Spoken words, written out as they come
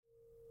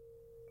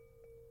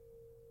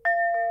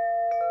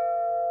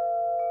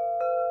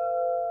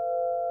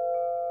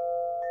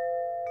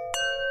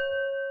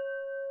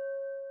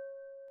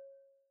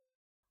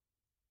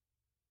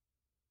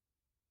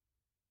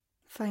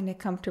Find a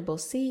comfortable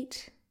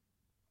seat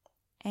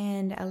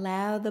and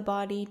allow the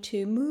body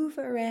to move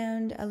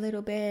around a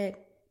little bit.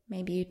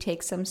 Maybe you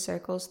take some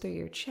circles through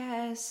your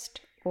chest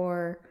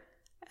or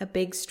a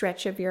big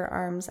stretch of your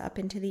arms up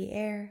into the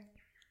air.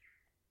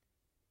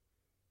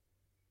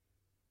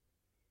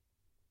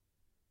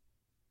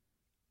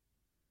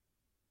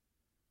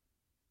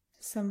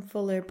 Some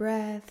fuller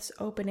breaths,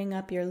 opening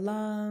up your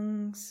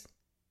lungs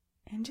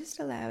and just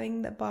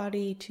allowing the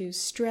body to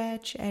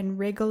stretch and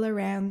wriggle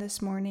around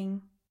this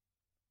morning.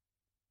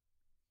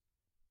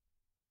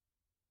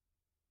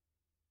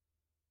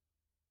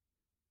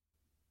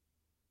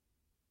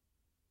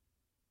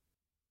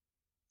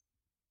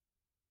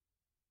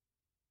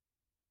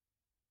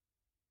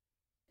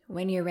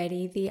 When you're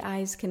ready, the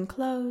eyes can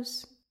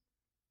close.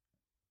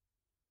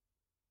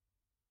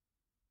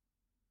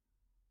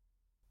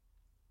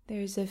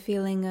 There's a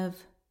feeling of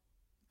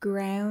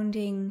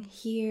grounding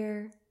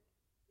here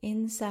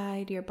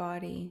inside your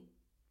body,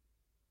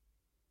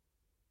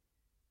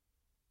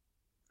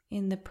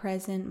 in the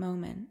present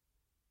moment.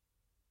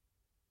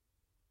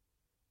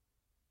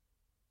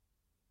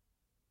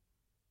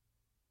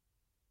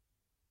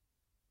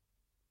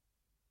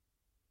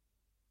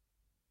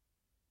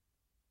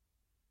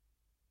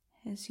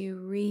 As you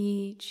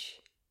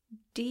reach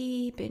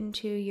deep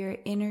into your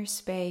inner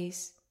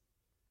space,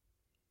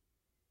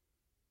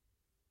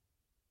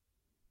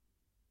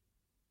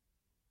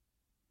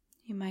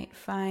 you might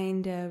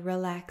find a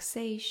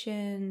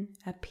relaxation,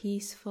 a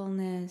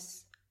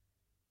peacefulness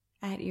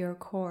at your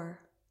core.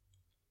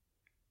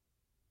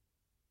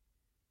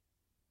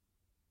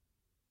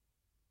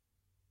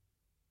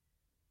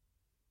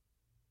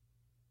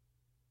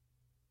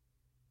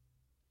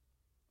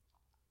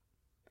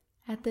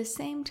 At the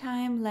same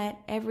time, let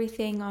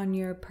everything on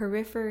your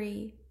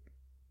periphery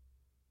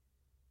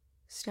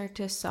start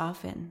to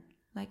soften,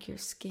 like your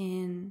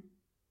skin.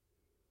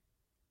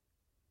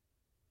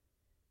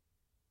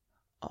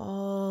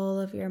 All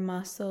of your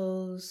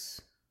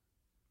muscles,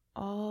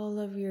 all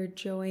of your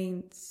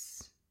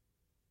joints,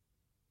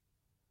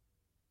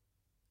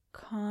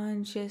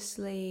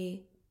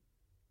 consciously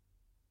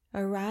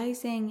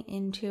arising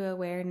into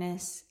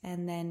awareness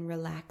and then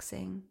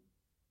relaxing.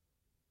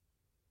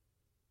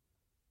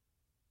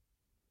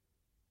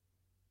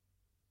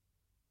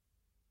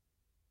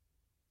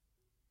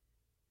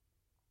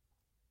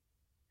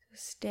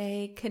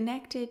 Stay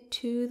connected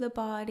to the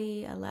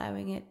body,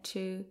 allowing it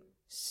to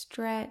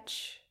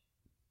stretch,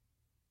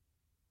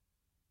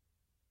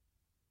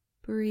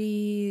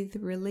 breathe,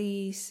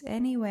 release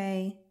any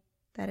way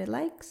that it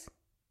likes.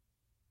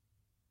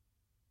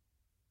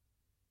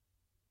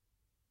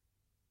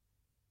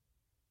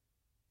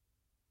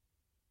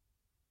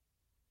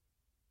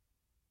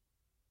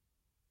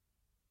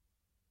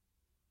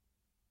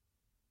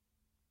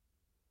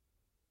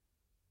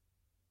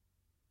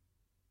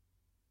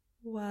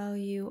 While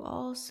you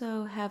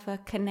also have a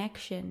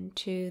connection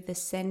to the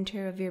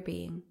center of your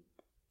being.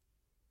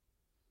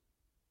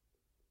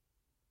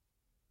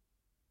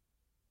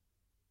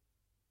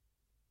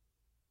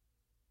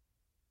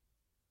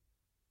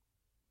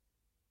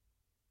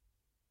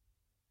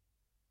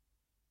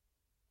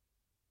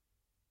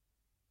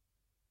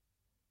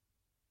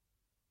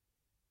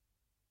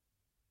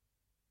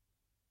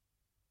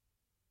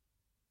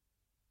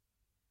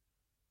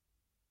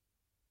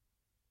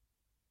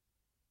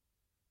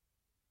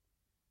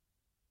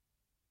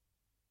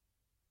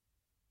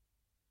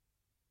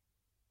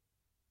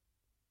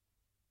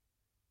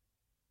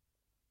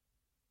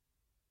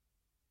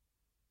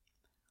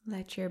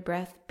 Let your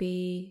breath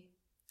be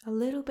a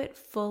little bit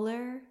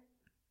fuller,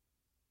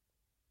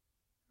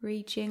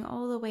 reaching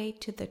all the way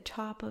to the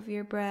top of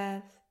your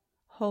breath.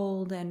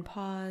 Hold and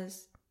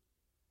pause,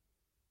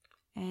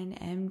 and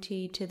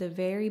empty to the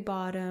very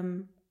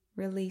bottom,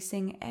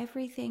 releasing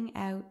everything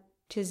out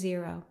to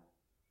zero.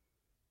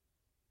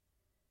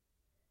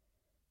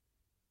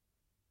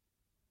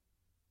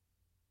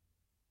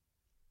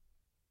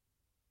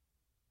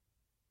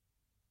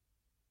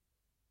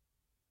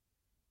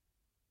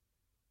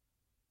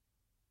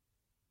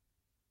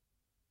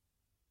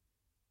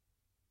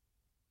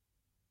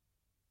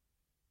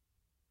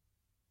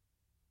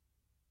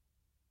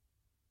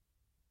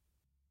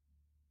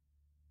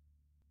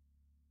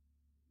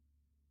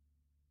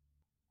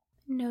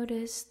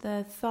 Notice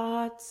the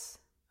thoughts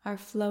are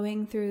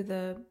flowing through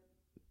the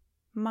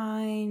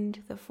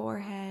mind, the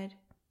forehead.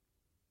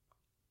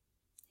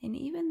 And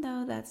even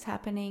though that's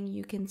happening,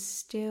 you can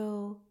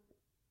still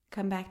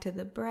come back to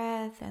the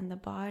breath and the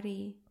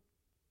body.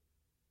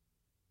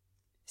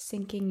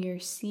 Sinking your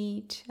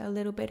seat a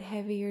little bit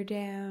heavier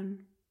down.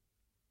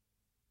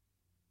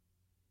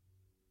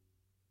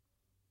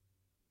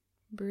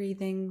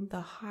 Breathing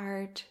the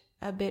heart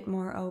a bit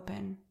more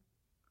open.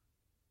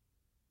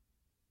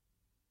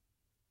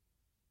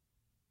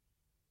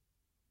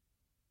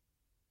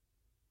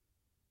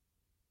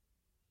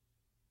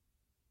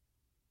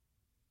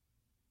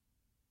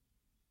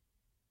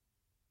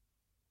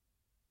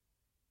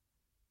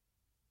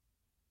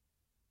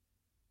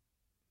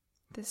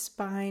 The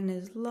spine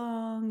is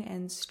long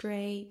and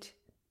straight.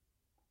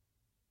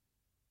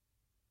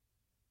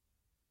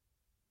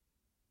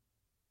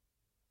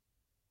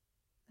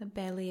 The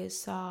belly is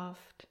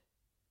soft.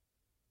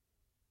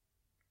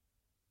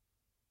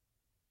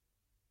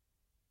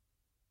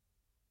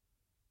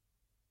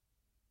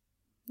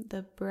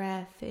 The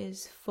breath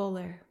is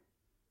fuller.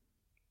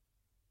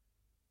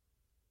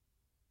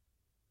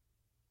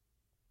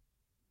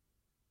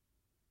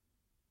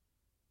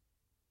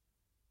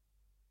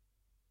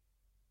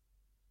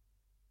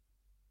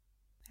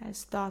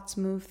 As thoughts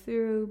move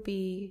through,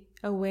 be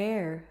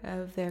aware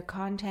of their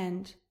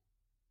content,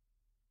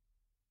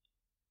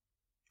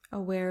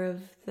 aware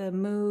of the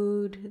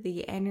mood,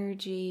 the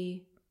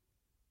energy,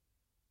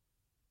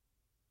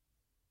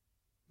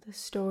 the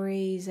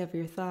stories of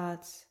your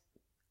thoughts,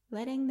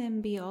 letting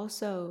them be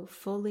also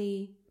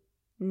fully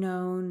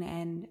known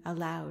and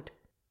allowed.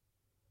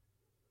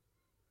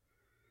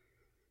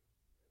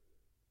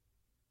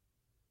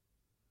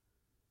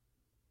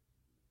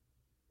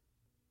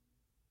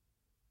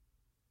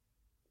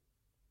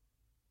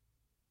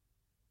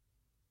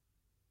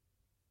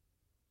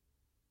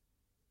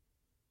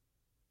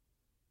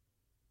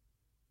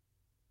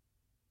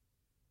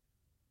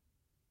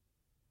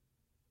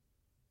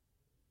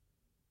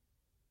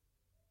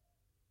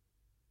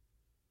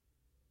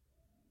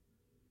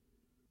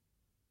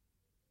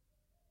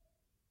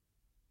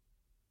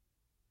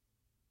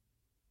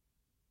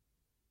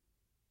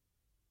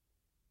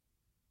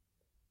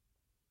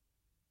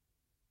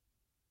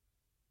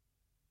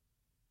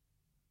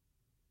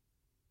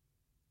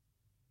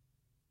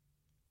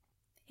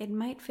 It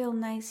might feel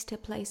nice to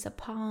place a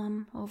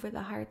palm over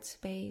the heart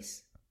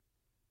space.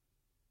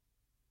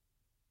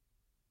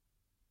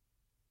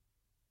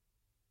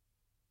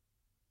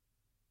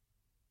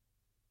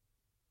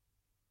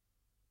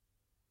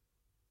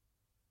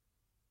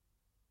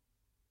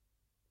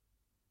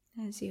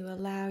 As you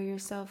allow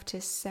yourself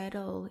to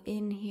settle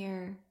in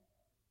here,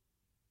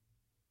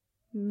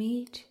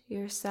 meet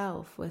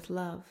yourself with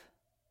love.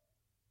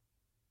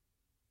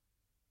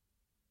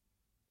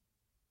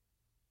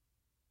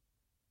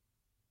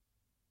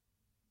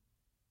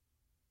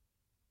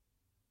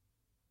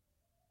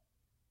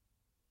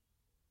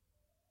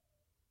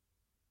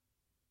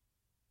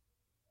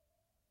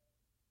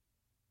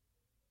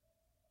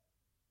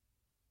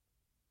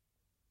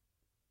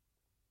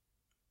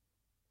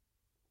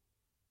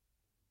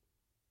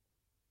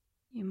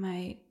 You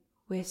might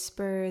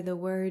whisper the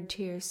word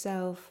to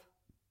yourself,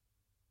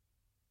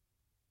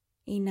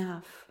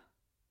 enough.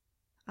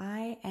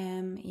 I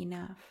am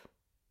enough.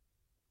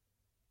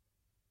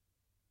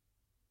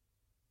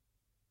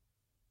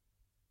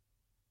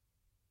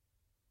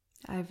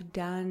 I've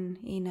done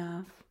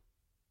enough.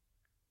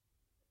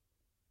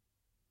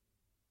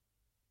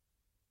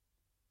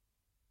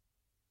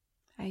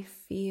 I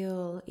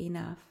feel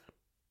enough.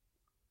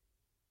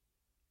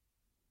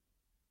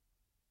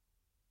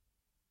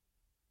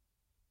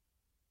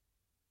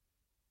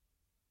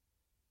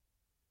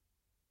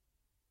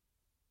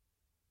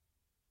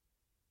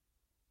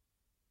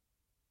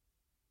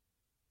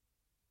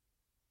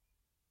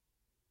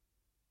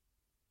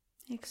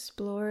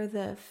 Explore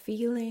the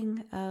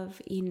feeling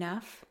of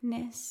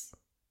enoughness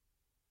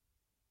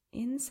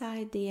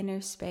inside the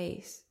inner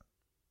space.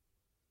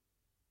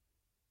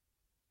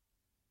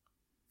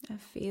 A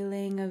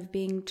feeling of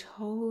being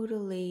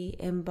totally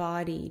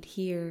embodied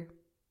here.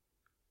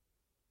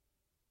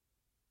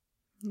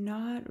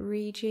 Not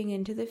reaching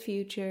into the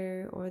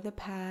future or the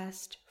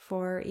past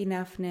for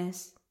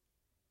enoughness.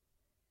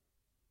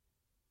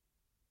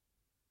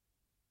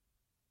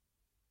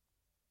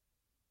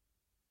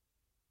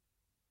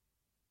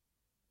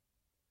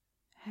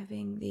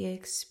 Having the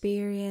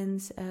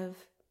experience of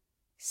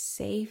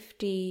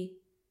safety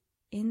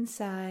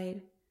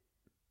inside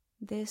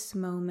this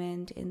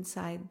moment,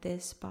 inside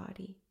this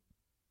body.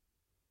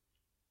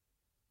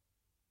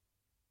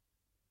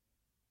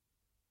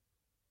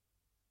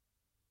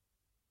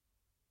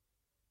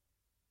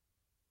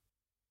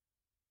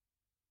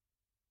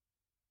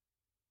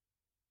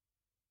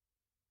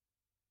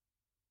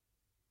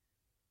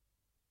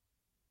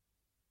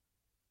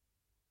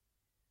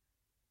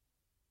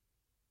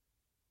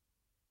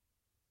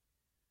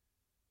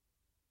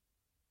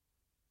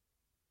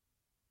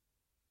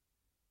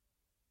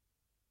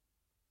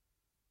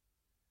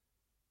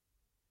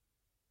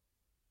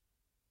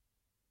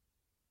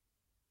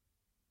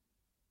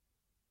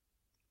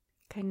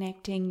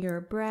 Connecting your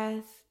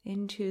breath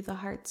into the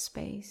heart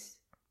space.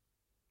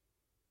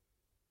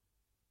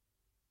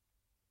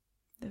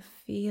 The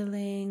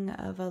feeling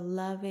of a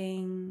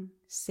loving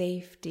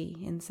safety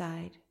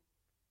inside.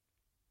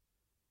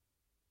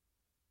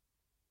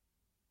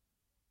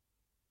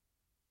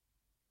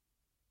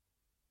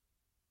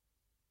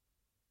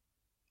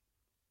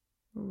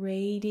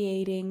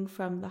 Radiating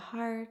from the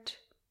heart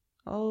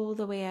all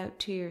the way out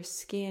to your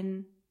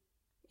skin,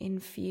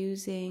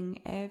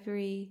 infusing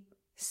every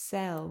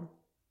cell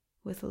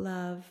with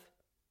love,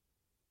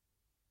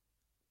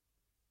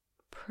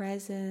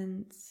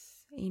 presence,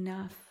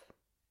 enough,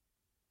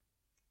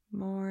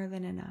 more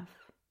than enough.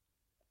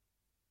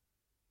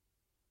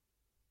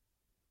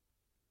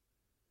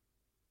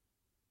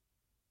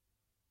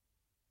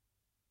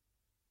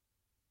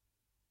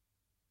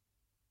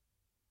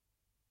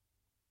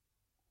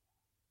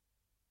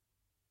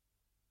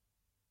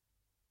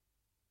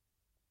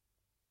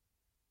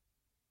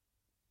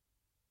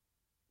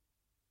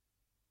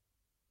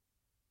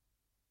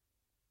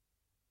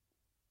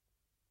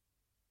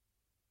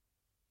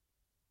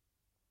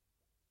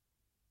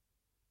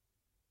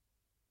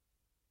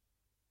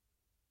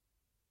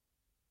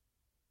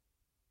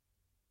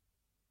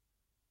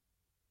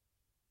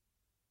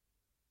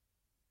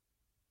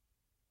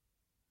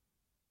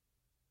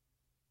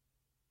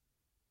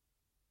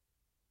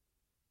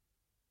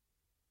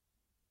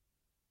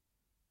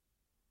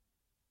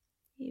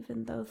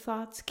 even though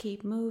thoughts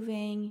keep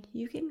moving,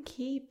 you can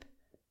keep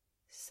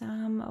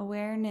some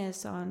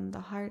awareness on the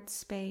heart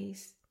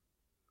space.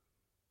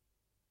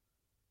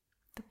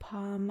 The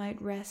palm might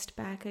rest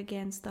back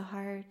against the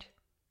heart,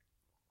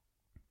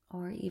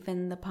 or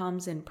even the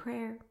palms in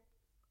prayer.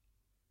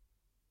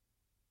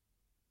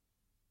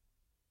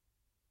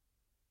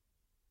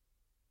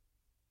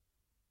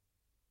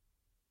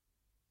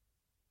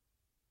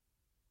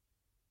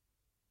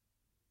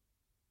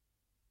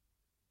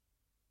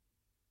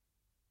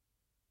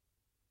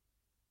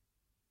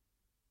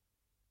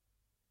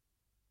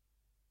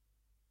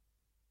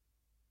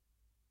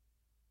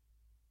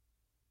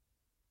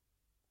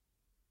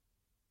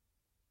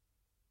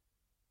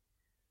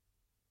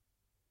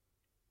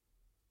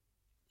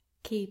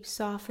 Keep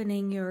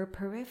softening your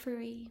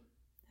periphery,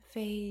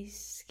 face,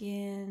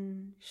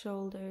 skin,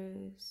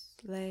 shoulders,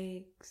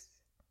 legs.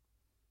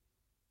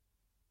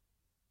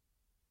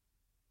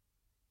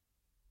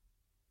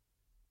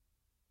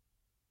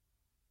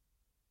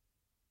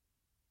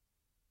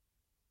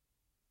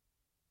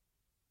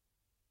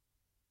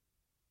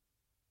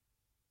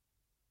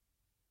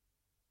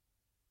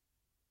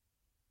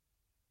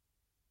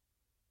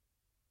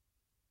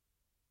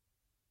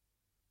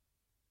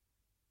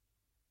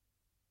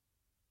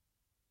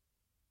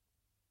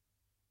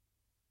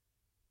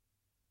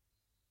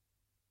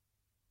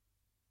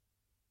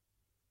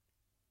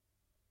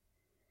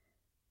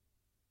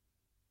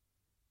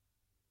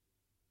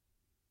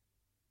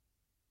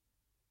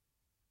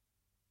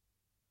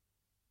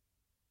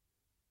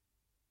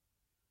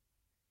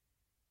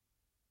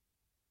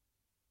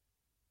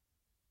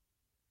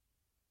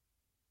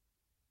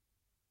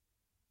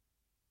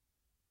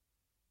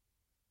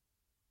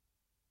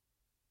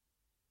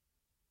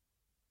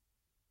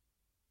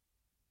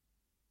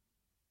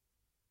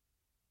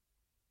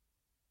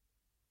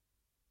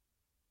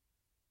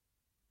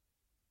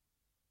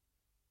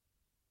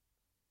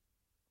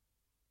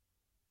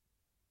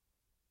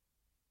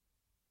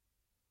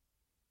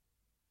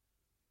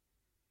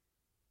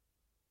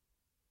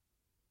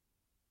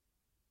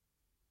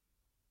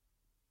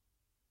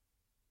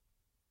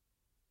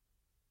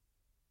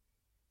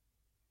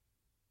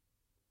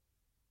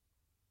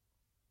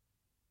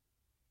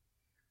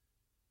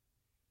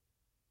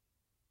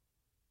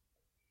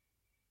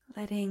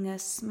 Letting a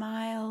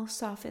smile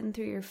soften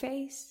through your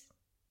face.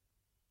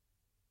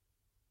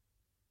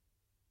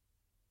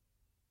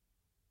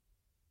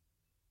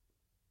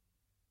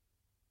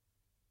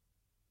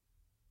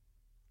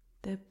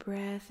 The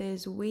breath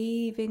is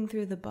weaving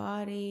through the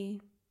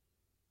body,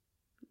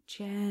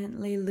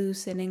 gently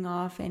loosening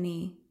off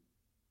any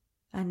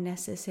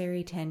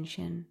unnecessary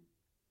tension.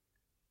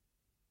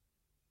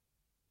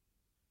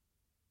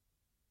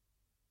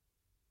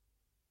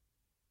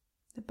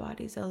 The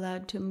body's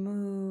allowed to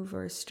move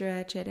or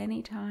stretch at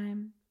any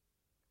time.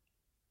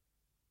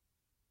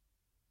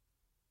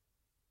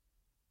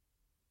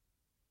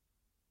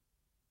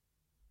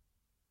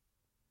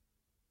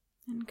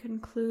 And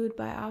conclude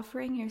by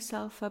offering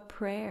yourself a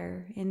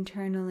prayer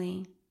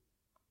internally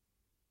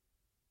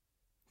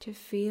to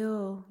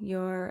feel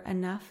your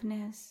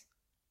enoughness,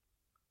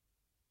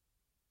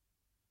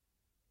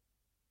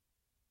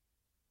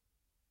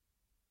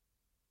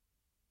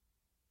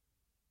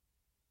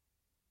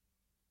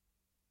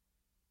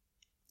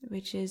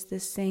 which is the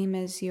same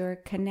as your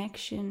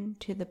connection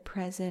to the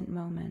present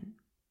moment.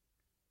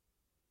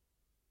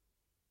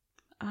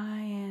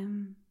 I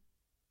am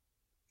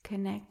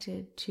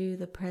connected to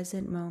the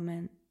present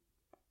moment.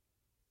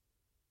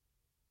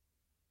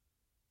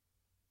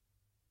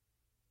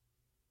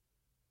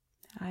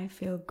 I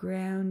feel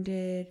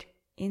grounded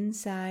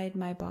inside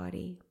my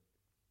body.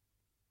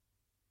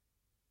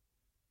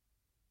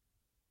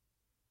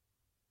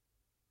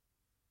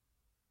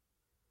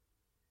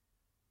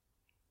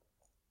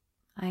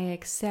 I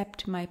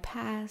accept my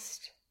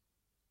past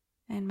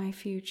and my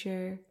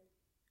future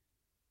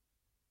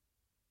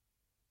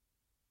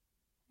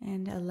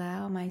and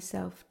allow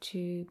myself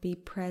to be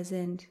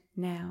present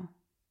now.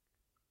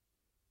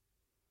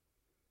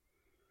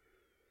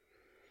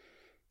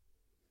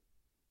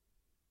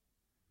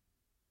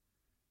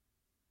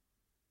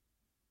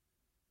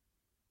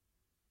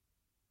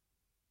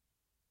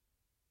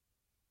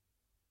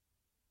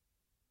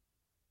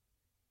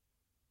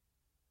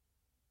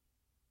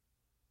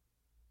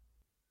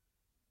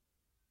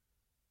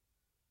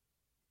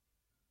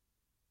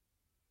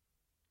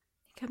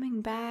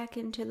 Coming back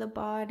into the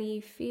body,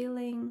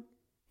 feeling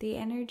the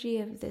energy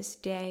of this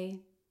day.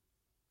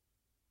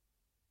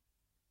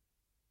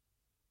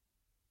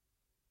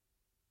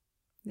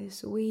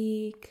 This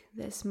week,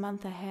 this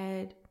month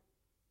ahead,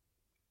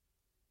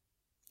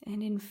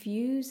 and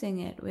infusing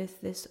it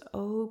with this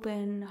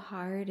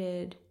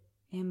open-hearted,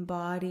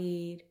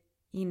 embodied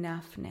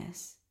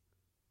enoughness.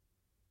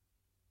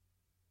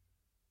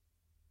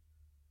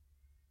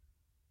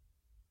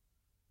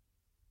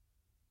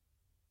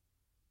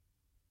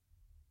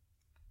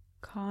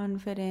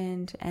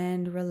 Confident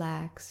and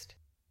relaxed.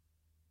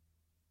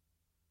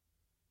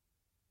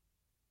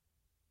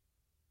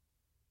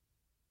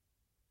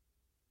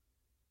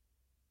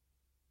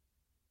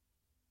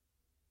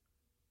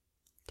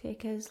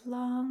 Take as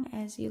long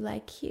as you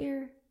like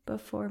here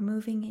before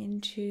moving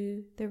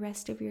into the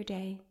rest of your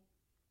day.